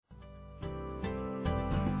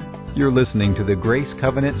You're listening to the Grace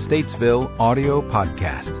Covenant Statesville audio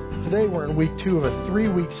podcast. Today we're in week 2 of a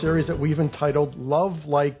 3-week series that we've entitled Love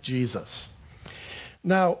Like Jesus.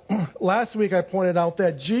 Now, last week I pointed out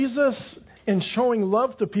that Jesus, in showing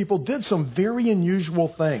love to people, did some very unusual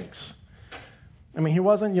things. I mean, you've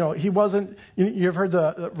heard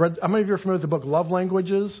how many of you are familiar with the book Love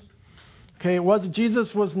Languages? Okay,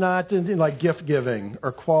 Jesus was not in like gift giving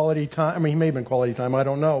or quality time. I mean, he may have been quality time, I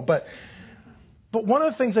don't know. But one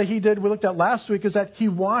of the things that he did, we looked at last week, is that he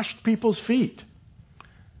washed people's feet.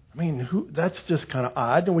 I mean, that's just kind of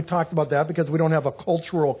odd. And we talked about that because we don't have a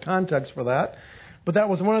cultural context for that. But that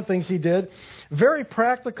was one of the things he did. Very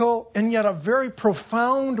practical and yet a very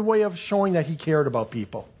profound way of showing that he cared about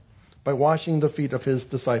people by washing the feet of his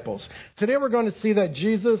disciples. Today we're going to see that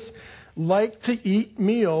Jesus liked to eat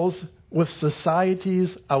meals with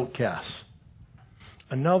society's outcasts.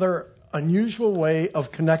 Another unusual way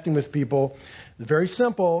of connecting with people, very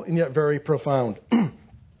simple and yet very profound.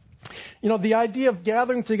 The idea of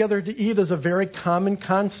gathering together to eat is a very common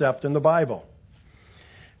concept in the Bible.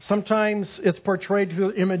 Sometimes it's portrayed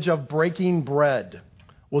through the image of breaking bread.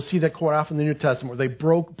 We'll see that quite often in the New Testament, where they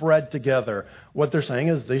broke bread together. What they're saying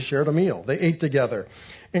is they shared a meal. They ate together.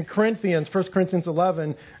 In 1 Corinthians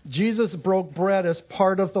 11, Jesus broke bread as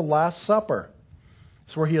part of the Last Supper.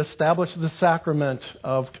 It's where he established the sacrament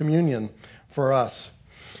of communion for us.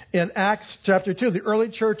 In Acts chapter 2, the early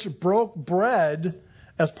church broke bread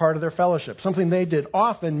as part of their fellowship, something they did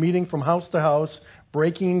often, meeting from house to house,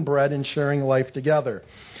 breaking bread and sharing life together.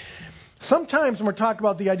 Sometimes when we're talking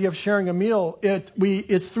about the idea of sharing a meal,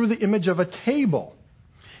 it's through the image of a table.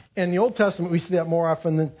 In the Old Testament, we see that more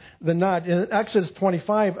often than not. In Exodus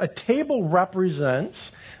 25, a table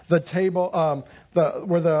represents the table,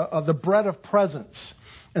 the bread of presence.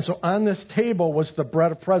 And so on this table was the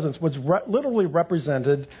bread of presence, which literally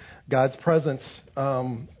represented God's presence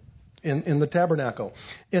in the tabernacle.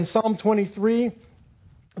 In Psalm 23,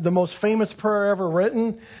 the most famous prayer ever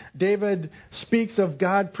written, David speaks of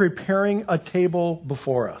God preparing a table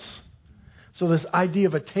before us. So this idea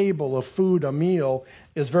of a table, of food, a meal,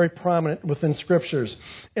 is very prominent within Scriptures.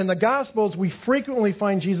 In the Gospels, we frequently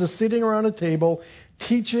find Jesus sitting around a table,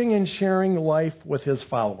 teaching and sharing life with his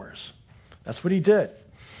followers. That's what he did.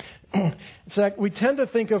 In fact, we tend to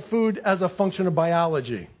think of food as a function of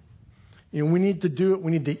biology. We need to do it,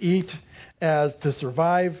 we need to eat to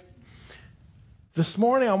survive. This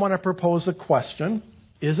morning I want to propose a question.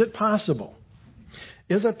 Is it possible?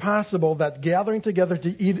 Is it possible that gathering together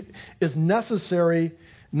to eat is necessary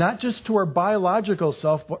not just to our biological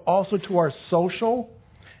self, but also to our social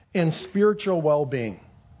and spiritual well-being?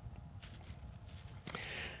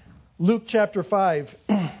 Luke chapter 5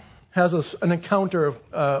 has an encounter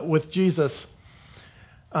with Jesus.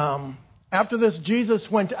 After this,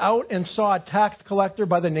 Jesus went out and saw a tax collector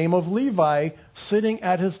by the name of Levi sitting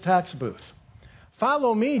at his tax booth.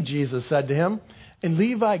 "Follow me," Jesus said to him. And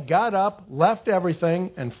Levi got up, left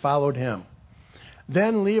everything, and followed him.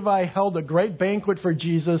 Then Levi held a great banquet for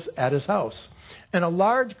Jesus at his house, and a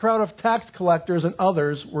large crowd of tax collectors and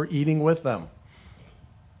others were eating with them.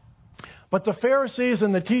 But the Pharisees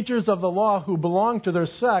and the teachers of the law who belonged to their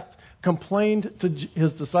sect complained to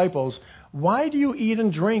his disciples, "Why do you eat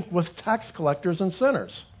and drink with tax collectors and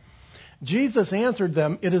sinners?" Jesus answered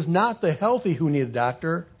them, "It is not the healthy who need a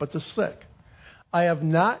doctor, but the sick. I have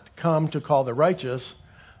not come to call the righteous,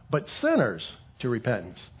 but sinners to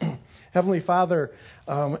repentance." Heavenly Father,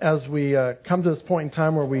 as we come to this point in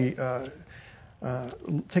time where we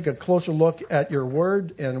take a closer look at your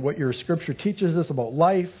word and what your scripture teaches us about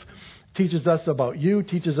life, teaches us about you,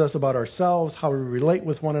 teaches us about ourselves, how we relate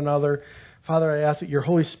with one another. Father, I ask that your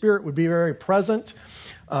Holy Spirit would be very present,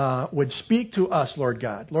 would speak to us, Lord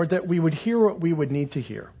God. Lord, that we would hear what we would need to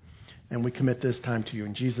hear. And we commit this time to you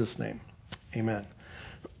in Jesus' name. Amen.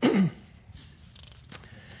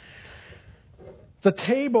 The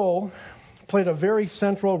table played a very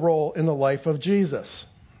central role in the life of Jesus.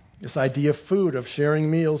 This idea of food, of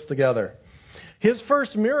sharing meals together. His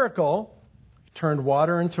first miracle turned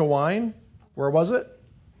water into wine. Where was it?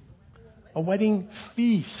 A wedding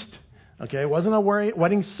feast. Okay, it wasn't a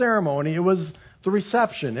wedding ceremony. It was the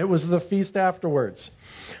reception. It was the feast afterwards.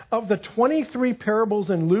 Of the 23 parables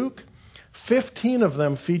in Luke, 15 of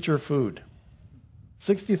them feature food.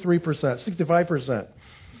 63%, 65%.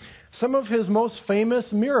 Some of his most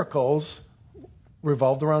famous miracles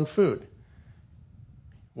revolved around food.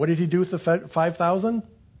 What did he do with the 5,000?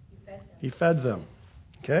 He fed them.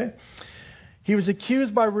 Okay? He was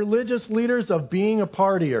accused by religious leaders of being a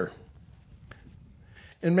partier.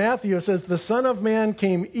 In Matthew, it says, the Son of Man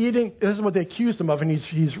came eating. This is what they accused him of, and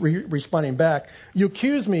he's responding back. You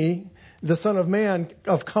accuse me, the Son of Man,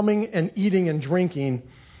 of coming and eating and drinking.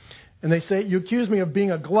 And they say, you accuse me of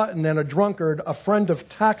being a glutton and a drunkard, a friend of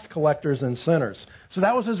tax collectors and sinners. So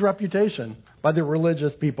that was his reputation by the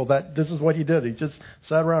religious people, that this is what he did. He just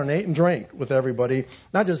sat around and ate and drank with everybody.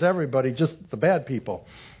 Not just everybody, just the bad people.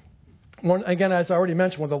 Again, as I already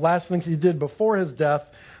mentioned, one of the last things he did before his death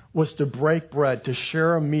was to break bread, to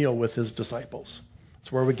share a meal with his disciples.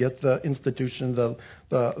 It's where we get the institution, the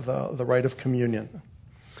rite of communion.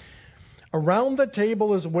 Around the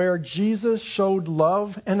table is where Jesus showed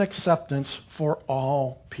love and acceptance for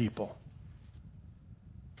all people.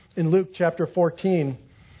 In Luke chapter 14,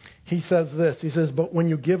 he says this. He says, but when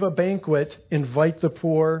you give a banquet, invite the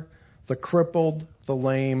poor, the crippled, the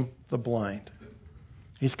lame, the blind.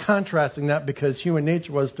 He's contrasting that because human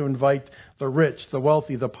nature was to invite the rich, the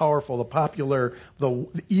wealthy, the powerful, the popular, the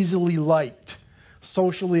easily liked,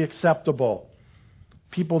 socially acceptable,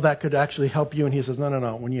 people that could actually help you. And he says,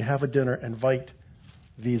 no. When you have a dinner, invite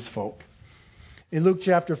these folk. In Luke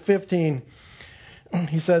chapter 15,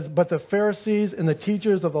 he says, but the Pharisees and the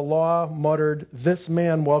teachers of the law muttered, this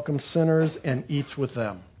man welcomes sinners and eats with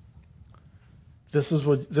them. This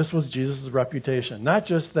was Jesus' reputation. Not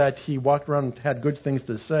just that he walked around and had good things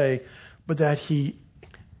to say, but that he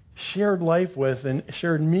shared life with and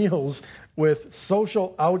shared meals with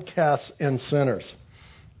social outcasts and sinners.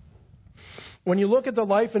 When you look at the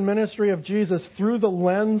life and ministry of Jesus through the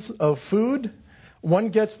lens of food, one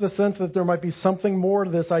gets the sense that there might be something more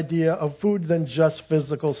to this idea of food than just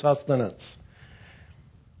physical sustenance.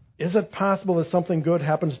 Is it possible that something good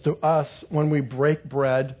happens to us when we break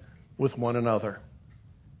bread with one another?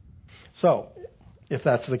 So, if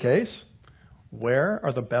that's the case, where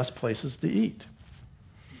are the best places to eat?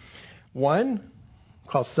 One,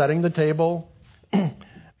 called setting the table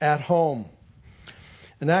at home.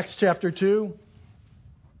 In Acts chapter 2,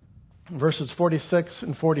 verses 46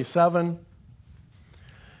 and 47,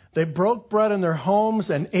 they broke bread in their homes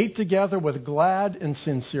and ate together with glad and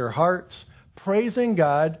sincere hearts, praising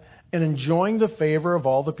God and enjoying the favor of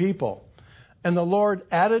all the people. And the Lord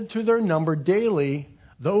added to their number daily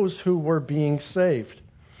those who were being saved.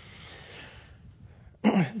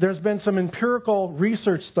 There's been some empirical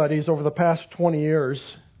research studies over the past 20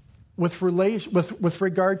 years with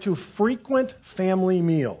regard to frequent family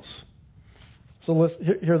meals. So let's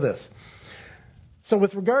hear this. So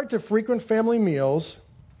with regard to frequent family meals,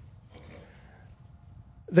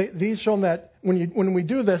 these show that when we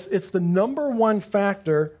do this, it's the number one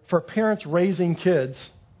factor for parents raising kids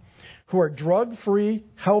who are drug-free,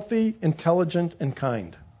 healthy, intelligent, and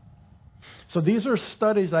kind. So these are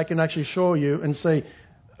studies I can actually show you and say,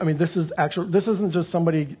 I mean, this isn't just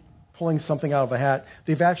somebody pulling something out of a hat.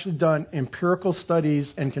 They've actually done empirical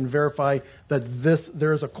studies and can verify that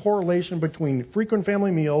there is a correlation between frequent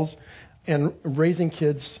family meals and raising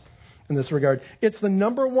kids in this regard. It's the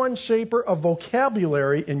number one shaper of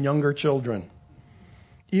vocabulary in younger children,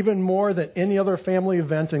 even more than any other family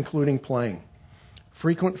event, including playing.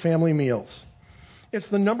 Frequent family meals. It's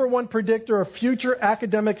the number one predictor of future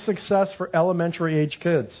academic success for elementary age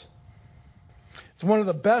kids. It's one of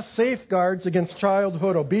the best safeguards against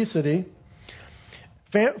childhood obesity.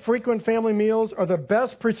 Frequent family meals are the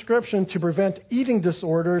best prescription to prevent eating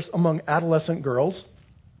disorders among adolescent girls.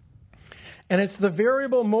 And it's the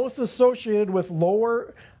variable most associated with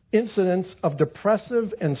lower incidence of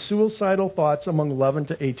depressive and suicidal thoughts among 11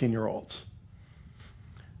 to 18-year-olds.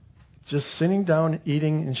 Just sitting down,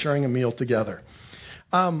 eating, and sharing a meal together.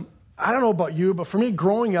 I don't know about you, but for me,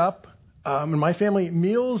 growing up in my family,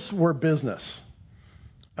 meals were business.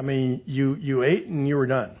 I mean, you ate and you were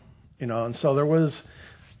done, and so there was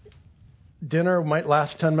dinner might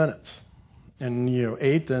last 10 minutes, and you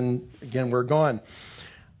ate, and again, we're gone.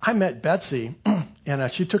 I met Betsy,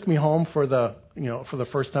 and she took me home for the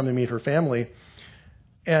first time to meet her family,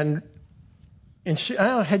 and she, I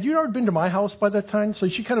don't know, had you ever been to my house by that time? So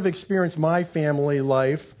she kind of experienced my family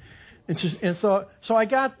life, and so I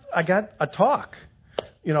got a talk,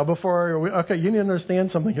 before you need to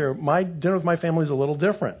understand something here. My dinner with my family is a little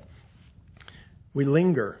different. We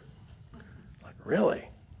linger. Like, really?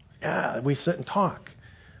 Yeah, we sit and talk.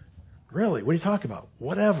 Really? What do you talk about?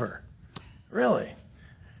 Whatever. Really?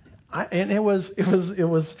 And it was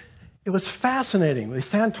fascinating. They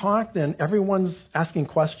sat and talked, and everyone's asking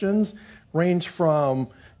questions, range from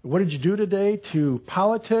what did you do today to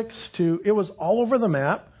politics to it was all over the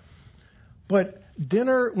map. But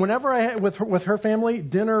dinner, whenever I had with her family,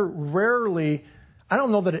 dinner rarely, I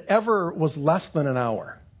don't know that it ever was less than an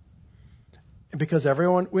hour. Because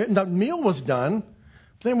the meal was done,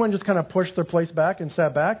 but everyone just kind of pushed their plates back and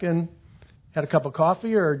sat back and had a cup of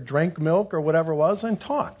coffee or drank milk or whatever it was and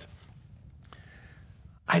talked.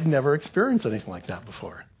 I'd never experienced anything like that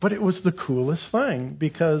before. But it was the coolest thing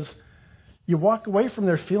because you walk away from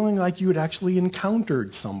there feeling like you had actually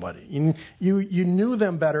encountered somebody. You knew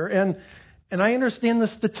them better. And I understand the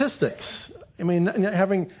statistics. I mean,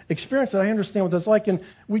 having experienced it, I understand what that's like. And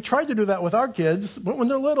we tried to do that with our kids, but when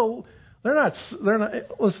they're little, they're not,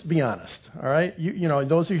 let's be honest, all right? You know,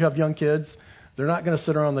 those of you who have young kids, they're not going to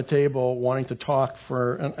sit around the table wanting to talk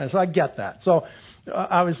and so I get that. So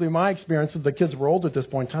obviously my experience with the kids were old at this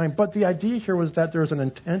point in time, but the idea here was that there's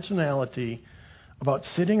an intentionality about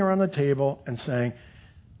sitting around the table and saying,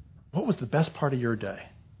 what was the best part of your day?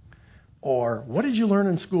 Or what did you learn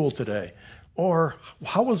in school today? Or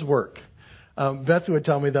how was work? Betsy would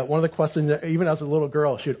tell me that one of the questions that even as a little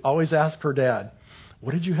girl, she would always ask her dad,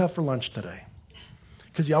 what did you have for lunch today?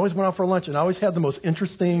 Because he always went out for lunch and always had the most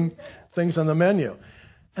interesting things on the menu.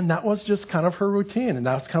 And that was just kind of her routine, and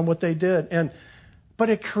that's kind of what they did. But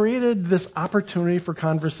it created this opportunity for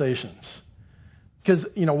conversations. Because,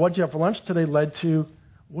 you know, what did you have for lunch today led to,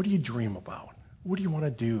 what do you dream about? What do you want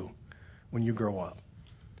to do when you grow up?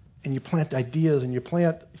 And you plant ideas and you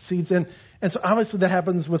plant seeds. And so obviously that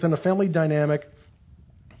happens within a family dynamic.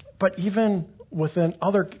 But even within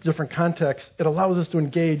other different contexts, it allows us to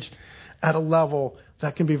engage at a level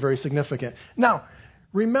that can be very significant. Now,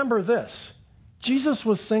 remember this. Jesus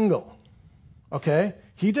was single, okay?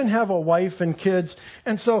 He didn't have a wife and kids.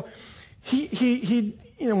 And so he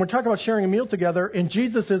you know, we're talking about sharing a meal together, and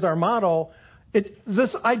Jesus is our model.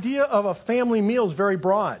 This idea of a family meal is very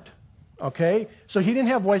broad, okay? So he didn't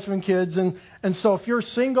have wife and kids. And so if you're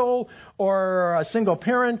single or a single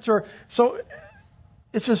parent,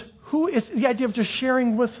 it's just it's the idea of just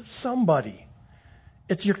sharing with somebody.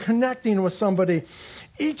 It's you're connecting with somebody.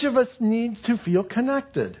 Each of us need to feel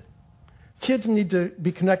connected. Kids need to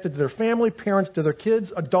be connected to their family, parents to their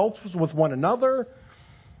kids, adults with one another,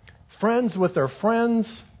 friends with their friends.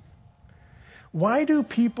 Why do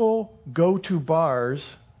people go to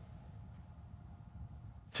bars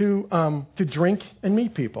to drink and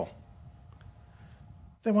meet people?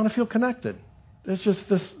 They want to feel connected. There's just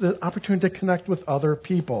the opportunity to connect with other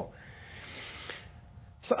people.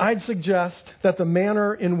 So I'd suggest that the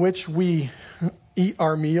manner in which we eat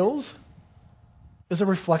our meals is a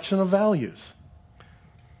reflection of values.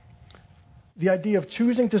 The idea of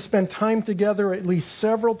choosing to spend time together at least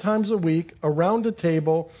several times a week around a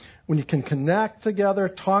table when you can connect together,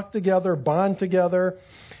 talk together, bond together,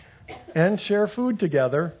 and share food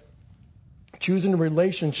together, choosing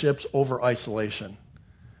relationships over isolation.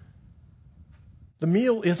 The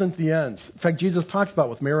meal isn't the end. In fact, Jesus talks about it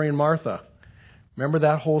with Mary and Martha. Remember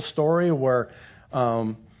that whole story where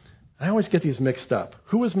I always get these mixed up.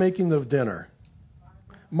 Who was making the dinner?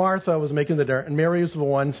 Martha was making the dinner, and Mary was the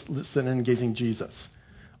one sitting and engaging Jesus.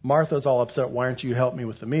 Martha's all upset. Why aren't you helping me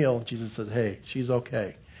with the meal? Jesus says, hey, she's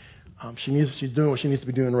okay. She's doing what she needs to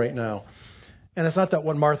be doing right now. And it's not that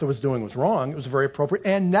what Martha was doing was wrong. It was very appropriate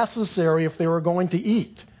and necessary if they were going to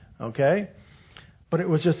eat. Okay? But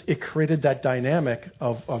it created that dynamic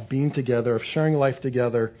of being together, of sharing life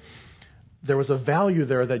together. There was a value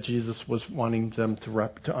there that Jesus was wanting them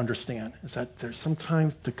to understand, is that there's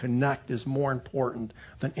sometimes to connect is more important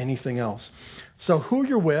than anything else. So who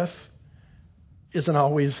you're with isn't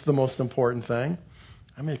always the most important thing.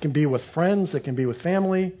 I mean, it can be with friends, it can be with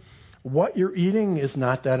family. What you're eating is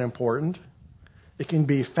not that important. It can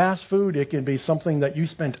be fast food, it can be something that you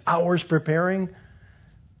spent hours preparing.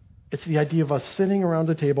 It's the idea of us sitting around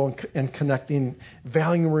the table and connecting,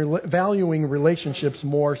 valuing relationships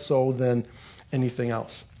more so than anything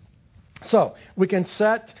else. So we can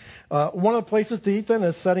set, one of the places to eat then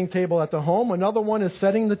is setting table at the home. Another one is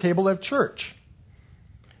setting the table at church.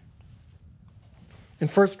 In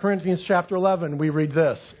 1 Corinthians chapter 11, we read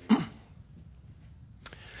this.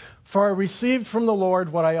 For I received from the Lord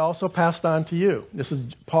what I also passed on to you. This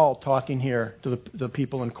is Paul talking here to the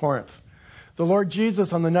people in Corinth. The Lord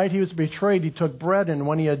Jesus, on the night he was betrayed, he took bread, and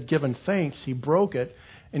when he had given thanks, he broke it,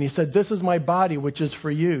 and he said, this is my body, which is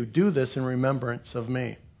for you. Do this in remembrance of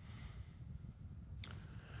me.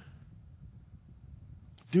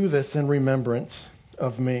 Do this in remembrance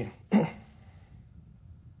of me.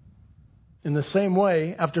 In the same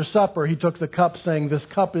way, after supper, he took the cup, saying, this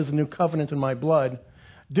cup is a new covenant in my blood.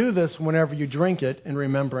 Do this whenever you drink it in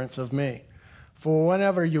remembrance of me. For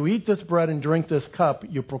whenever you eat this bread and drink this cup,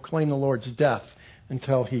 you proclaim the Lord's death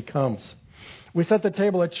until he comes. We set the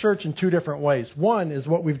table at church in two different ways. One is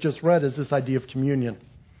what we've just read, is this idea of communion.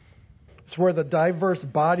 It's where the diverse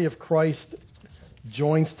body of Christ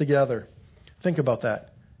joins together. Think about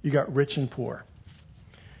that. You got rich and poor,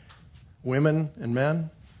 women and men.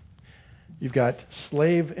 You've got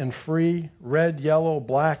slave and free, red, yellow,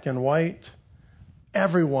 black, and white,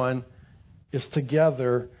 everyone is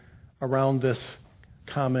together around this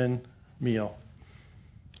common meal.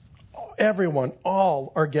 Everyone,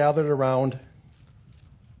 all are gathered around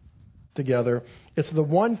together. It's the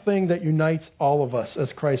one thing that unites all of us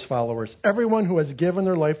as Christ followers. Everyone who has given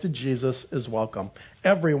their life to Jesus is welcome.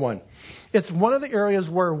 Everyone. It's one of the areas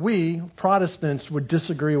where we, Protestants, would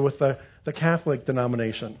disagree with the Catholic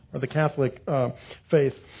denomination or the Catholic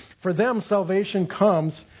faith. For them, salvation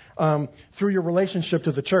comes through your relationship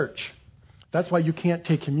to the church. That's why you can't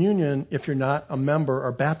take communion if you're not a member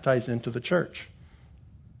or baptized into the church.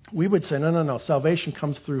 We would say, no. Salvation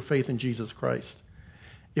comes through faith in Jesus Christ.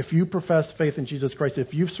 If you profess faith in Jesus Christ,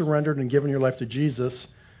 if you've surrendered and given your life to Jesus,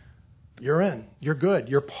 you're in. You're good.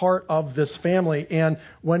 You're part of this family. And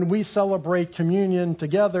when we celebrate communion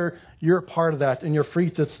together, you're part of that, and you're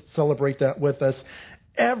free to celebrate that with us.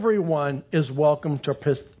 Everyone is welcome to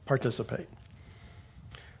participate.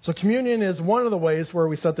 So communion is one of the ways where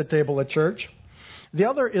we set the table at church. The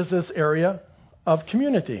other is this area of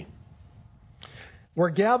community, where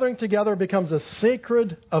gathering together becomes a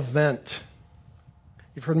sacred event.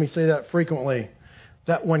 You've heard me say that frequently,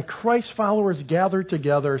 that when Christ followers gather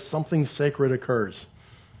together, something sacred occurs.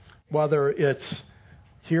 Whether it's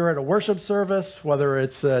here at a worship service, whether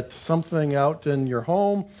it's at something out in your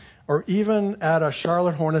home, or even at a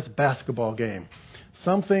Charlotte Hornets basketball game.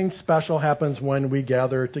 Something special happens when we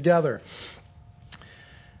gather together.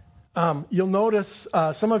 You'll notice,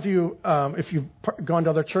 some of you, if you've gone to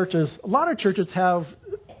other churches, a lot of churches have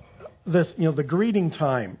this, the greeting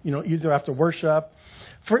time, either after worship.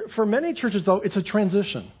 For many churches, though, it's a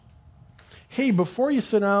transition. Hey, before you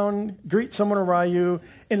sit down, greet someone around you,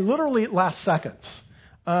 and literally it lasts seconds.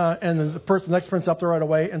 And then the next person's up there right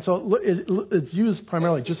away. And so it's used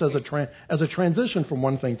primarily just as a transition from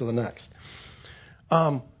one thing to the next.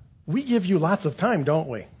 We give you lots of time, don't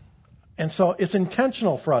we? And so it's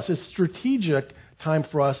intentional for us. It's strategic time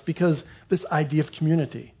for us because this idea of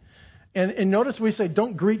community. And notice we say,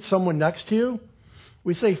 don't greet someone next to you.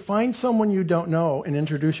 We say, find someone you don't know and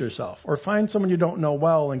introduce yourself. Or find someone you don't know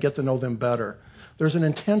well and get to know them better. There's an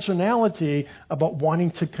intentionality about wanting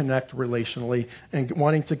to connect relationally and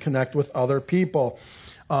wanting to connect with other people.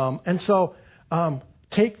 And so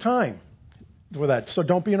take time with that. So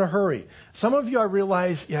don't be in a hurry. Some of you, I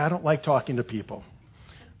realize, I don't like talking to people.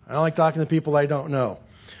 I don't like talking to people I don't know.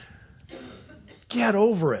 Get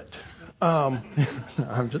over it. I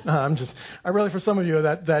really, for some of you,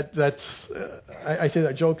 that's I say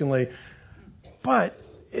that jokingly, but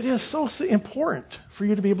it is so important for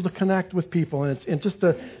you to be able to connect with people and just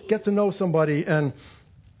to get to know somebody and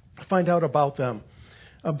find out about them.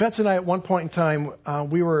 Betsy and I, at one point in time,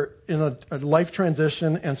 we were in a life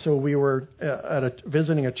transition, and so we were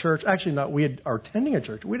visiting a church. Actually, we are attending a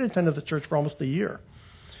church. We'd attended the church for almost a year.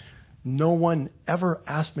 No one ever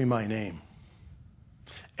asked me my name.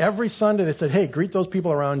 Every Sunday they said, hey, greet those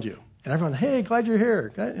people around you. And everyone, hey, glad you're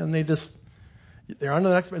here. And they're on to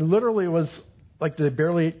the next. And literally it was like they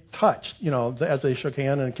barely touched, as they shook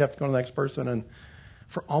hands and kept going to the next person. And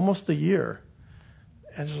for almost a year.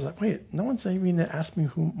 And it was like, wait, no one's even asked me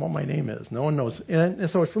what my name is. No one knows. And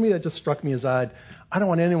so for me, that just struck me as odd. I don't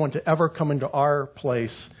want anyone to ever come into our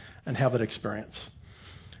place and have that experience.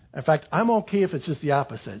 In fact, I'm okay if it's just the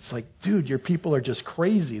opposite. It's like, dude, your people are just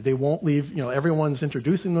crazy. They won't leave, everyone's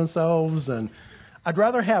introducing themselves. And I'd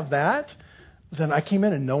rather have that than I came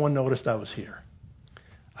in and no one noticed I was here.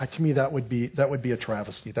 To me, that would be a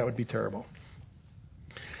travesty. That would be terrible.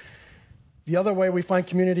 The other way we find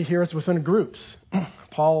community here is within groups.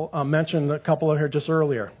 Paul mentioned a couple of here just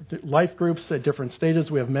earlier. Life groups at different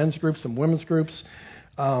stages. We have men's groups and women's groups.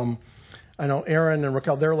 I know Aaron and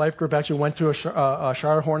Raquel, their life group actually went to a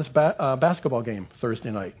Charlotte Hornets basketball game Thursday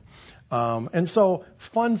night. And so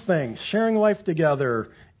fun things, sharing life together,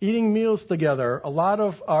 eating meals together. A lot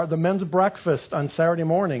of the men's breakfast on Saturday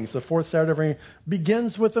mornings, the fourth Saturday morning,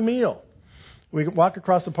 begins with a meal. We walk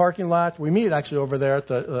across the parking lot. We meet actually over there at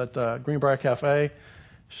the Greenbrier Cafe,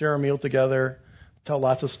 share a meal together, tell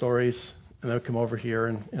lots of stories, and then we come over here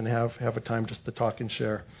and have a time just to talk and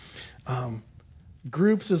share.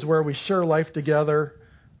 Groups is where we share life together,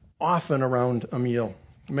 often around a meal.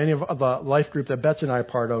 Many of the life group that Betsy and I are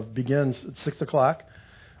part of begins at 6 o'clock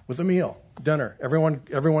with a meal, dinner.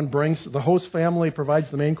 Everyone brings, the host family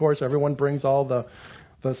provides the main course. Everyone brings all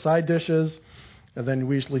the side dishes, and then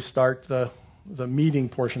we usually start the meeting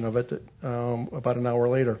portion of it about an hour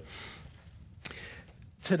later.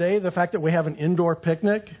 Today, the fact that we have an indoor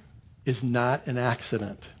picnic is not an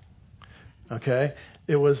accident. Okay?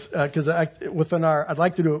 It was because I'd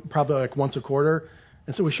like to do it probably like once a quarter.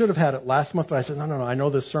 And so we should have had it last month, but I said, no, I know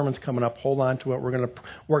this sermon's coming up. Hold on to it.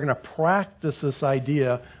 We're gonna practice this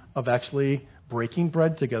idea of actually breaking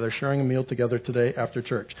bread together, sharing a meal together today after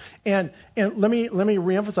church. And let me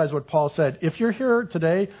reemphasize what Paul said. If you're here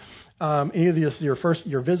today, either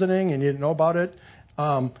you're visiting and you didn't know about it,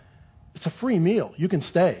 it's a free meal. You can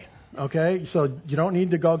stay. Okay, so you don't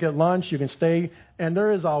need to go get lunch. You can stay, and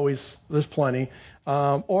there's plenty.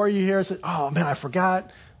 Or you hear, say, oh man, I forgot.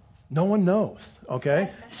 No one knows.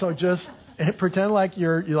 Okay, so just pretend like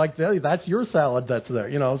you're like that's your salad that's there.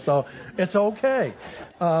 So it's okay.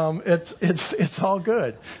 It's all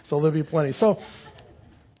good. So there'll be plenty. So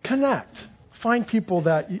connect. Find people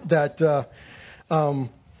that I'm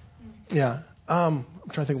trying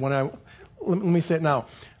to think let me say it now.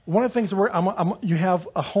 One of the things you have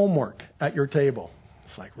a homework at your table.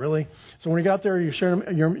 It's like, really? So when you get out there,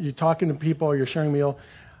 you're talking to people, or you're sharing a meal.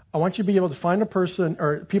 I want you to be able to find a person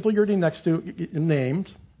or people you're eating next to,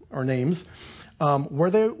 names, where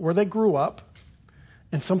they grew up,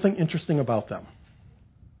 and something interesting about them.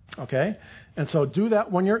 Okay, and so do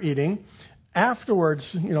that when you're eating.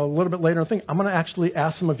 Afterwards, a little bit later, I'm going to actually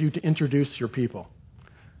ask some of you to introduce your people.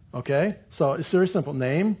 Okay, so it's very simple.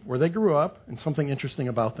 Name, where they grew up, and something interesting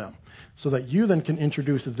about them, so that you then can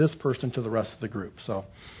introduce this person to the rest of the group. So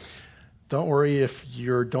don't worry if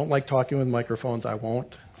you don't like talking with microphones. I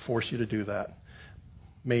won't force you to do that.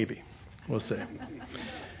 Maybe. We'll see.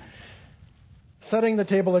 Setting the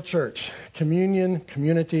table at church. Communion,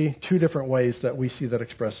 community, two different ways that we see that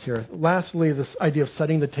expressed here. Lastly, this idea of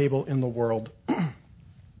setting the table in the world. In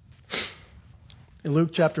Luke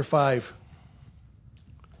chapter 5,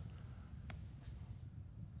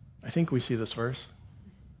 I think we see this verse.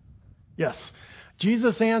 Yes.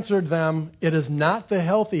 Jesus answered them, "It is not the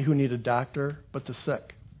healthy who need a doctor, but the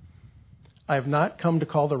sick. I have not come to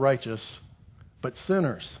call the righteous, but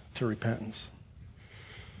sinners to repentance."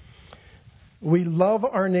 We love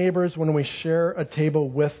our neighbors when we share a table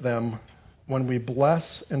with them, when we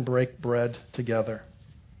bless and break bread together.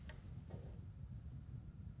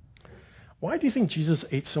 Why do you think Jesus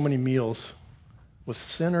ate so many meals with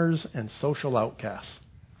sinners and social outcasts?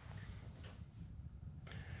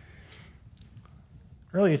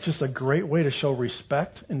 Really, it's just a great way to show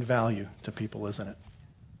respect and value to people, isn't it?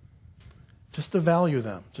 Just to value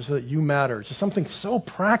them, just so that you matter. It's just something so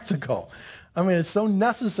practical. I mean, it's so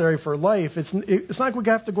necessary for life. It's not like we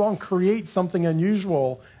have to go out and create something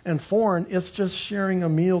unusual and foreign. It's just sharing a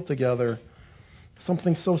meal together.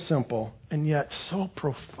 Something so simple and yet so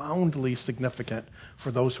profoundly significant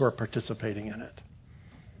for those who are participating in it.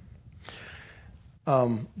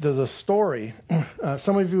 There's a story.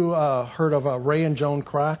 Some of you heard of Ray and Joan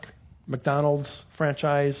Kroc, McDonald's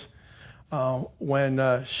franchise.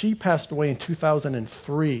 When she passed away in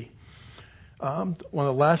 2003, one of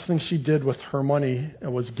the last things she did with her money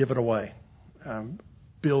was give it away.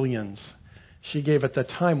 Billions. She gave at the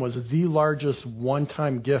time was the largest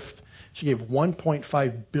one-time gift. She gave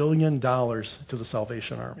 $1.5 billion to the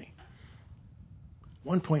Salvation Army.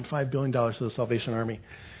 $1.5 billion to the Salvation Army.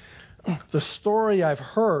 The story I've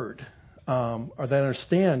heard, or that I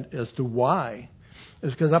understand as to why,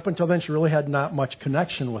 is because up until then she really had not much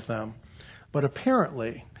connection with them. But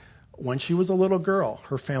apparently, when she was a little girl,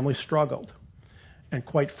 her family struggled. And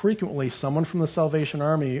quite frequently, someone from the Salvation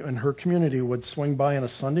Army in her community would swing by on a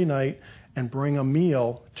Sunday night and bring a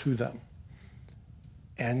meal to them.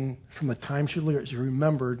 And from the time she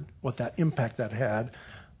remembered what that impact that had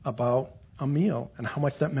about a meal and how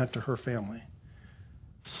much that meant to her family.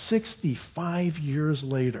 65 years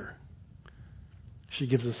later, she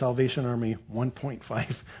gives the Salvation Army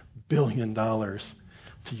 $1.5 billion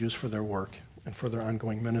to use for their work and for their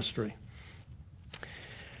ongoing ministry.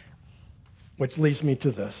 Which leads me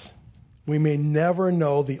to this. We may never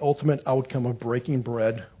know the ultimate outcome of breaking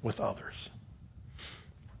bread with others.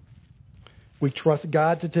 We trust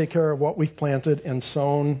God to take care of what we've planted and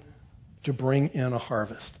sown to bring in a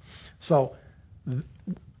harvest. So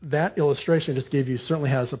that illustration I just gave you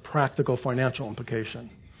certainly has a practical financial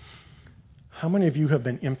implication. How many of you have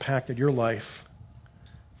been impacted your life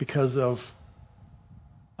because of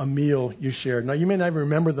a meal you shared? Now, you may not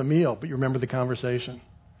remember the meal, but you remember the conversation.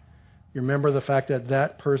 You remember the fact that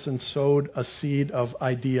that person sowed a seed of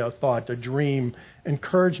idea, a thought, a dream,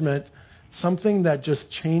 encouragement, something that just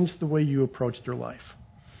changed the way you approached your life.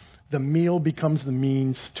 The meal becomes the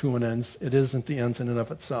means to an end. It isn't the end in and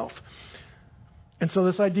of itself. And so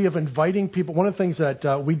this idea of inviting people, one of the things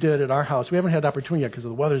that we did at our house, we haven't had the opportunity yet because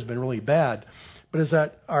the weather's been really bad, but is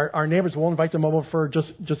that our neighbors will invite them over for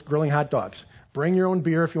just grilling hot dogs. Bring your own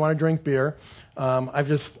beer if you want to drink beer.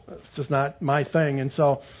 It's just not my thing. And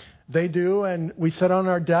so they do, and we sit on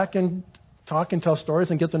our deck and talk and tell stories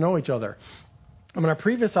and get to know each other. In our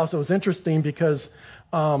previous house, it was interesting because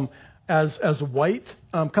as white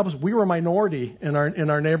couples, we were a minority in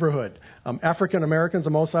our neighborhood. African Americans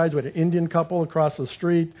on both sides. We had an Indian couple across the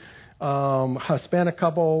street, Hispanic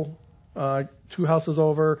couple 2 houses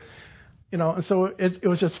over. And so it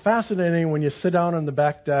was just fascinating when you sit down on the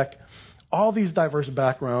back deck, all these diverse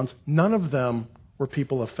backgrounds, none of them were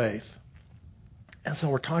people of faith. And so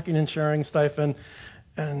we're talking and sharing stuff, and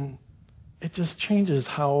it just changes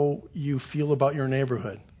how you feel about your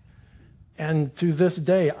neighborhood. And to this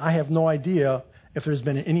day, I have no idea if there's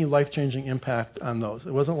been any life-changing impact on those.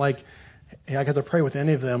 It wasn't like, hey, I got to pray with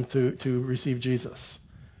any of them to receive Jesus.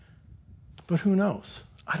 But who knows?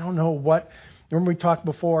 I don't know what. Remember we talked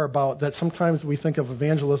before about that sometimes we think of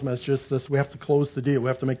evangelism as just this, we have to close the deal, we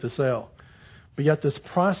have to make the sale. But yet this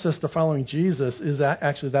process to following Jesus is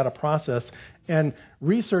actually that a process. And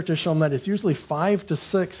research has shown that it's usually 5 to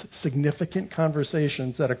 6 significant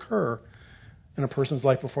conversations that occur in a person's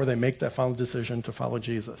life before they make that final decision to follow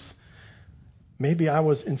Jesus. Maybe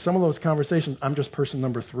in some of those conversations, I'm just person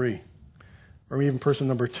number 3. Or even person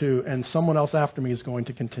number 2, and someone else after me is going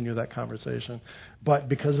to continue that conversation. But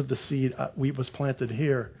because of the seed was planted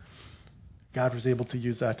here, God was able to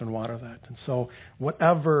use that and water that. And so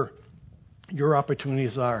whatever your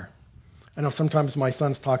opportunities are, I know sometimes my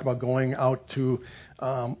sons talk about going out to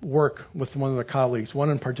work with one of the colleagues. One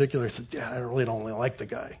in particular said, "Dad, I really don't like the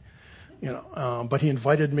guy, but he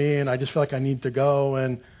invited me, and I just feel like I need to go."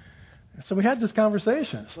 And so we had this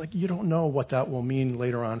conversation. It's like you don't know what that will mean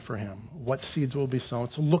later on for him, what seeds will be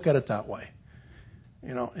sown. So look at it that way.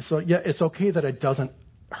 So yeah, it's okay that it doesn't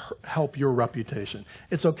help your reputation.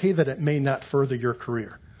 It's okay that it may not further your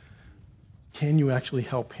career. Can you actually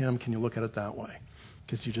help him? Can you look at it that way?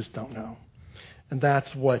 Because you just don't know. And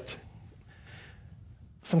that's what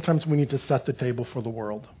sometimes we need to set the table for the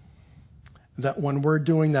world. That when we're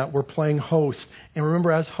doing that, we're playing host. And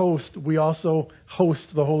remember, as host, we also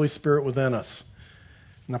host the Holy Spirit within us.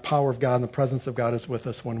 And the power of God and the presence of God is with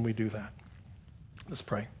us when we do that. Let's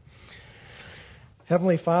pray.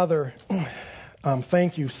 Heavenly Father,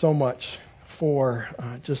 thank you so much for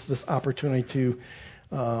just this opportunity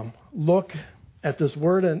to look at this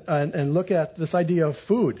word and look at this idea of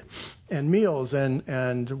food and meals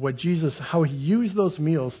and what Jesus, how he used those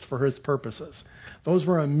meals for his purposes. Those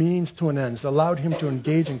were a means to an end. It allowed him to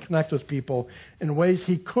engage and connect with people in ways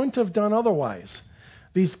he couldn't have done otherwise.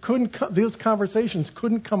 These conversations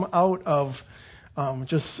couldn't come out of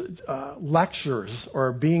just lectures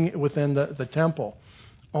or being within the temple.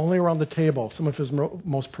 Only around the table. Some of his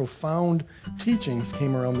most profound teachings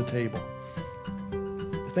came around the table.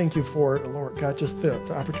 Thank you for, Lord God, just the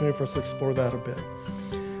opportunity for us to explore that a bit.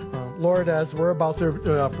 Lord, as we're about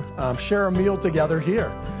to share a meal together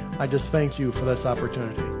here, I just thank you for this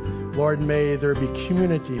opportunity. Lord, may there be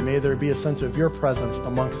community. May there be a sense of your presence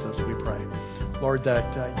amongst us, we pray. Lord,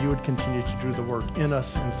 that you would continue to do the work in us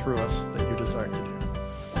and through us that you desire to do.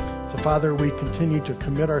 So, Father, we continue to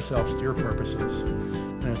commit ourselves to your purposes.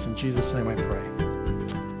 And it's in Jesus' name I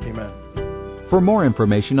pray. Amen. For more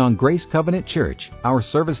information on Grace Covenant Church, our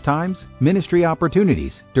service times, ministry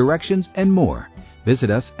opportunities, directions, and more, visit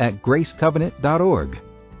us at gracecovenant.org.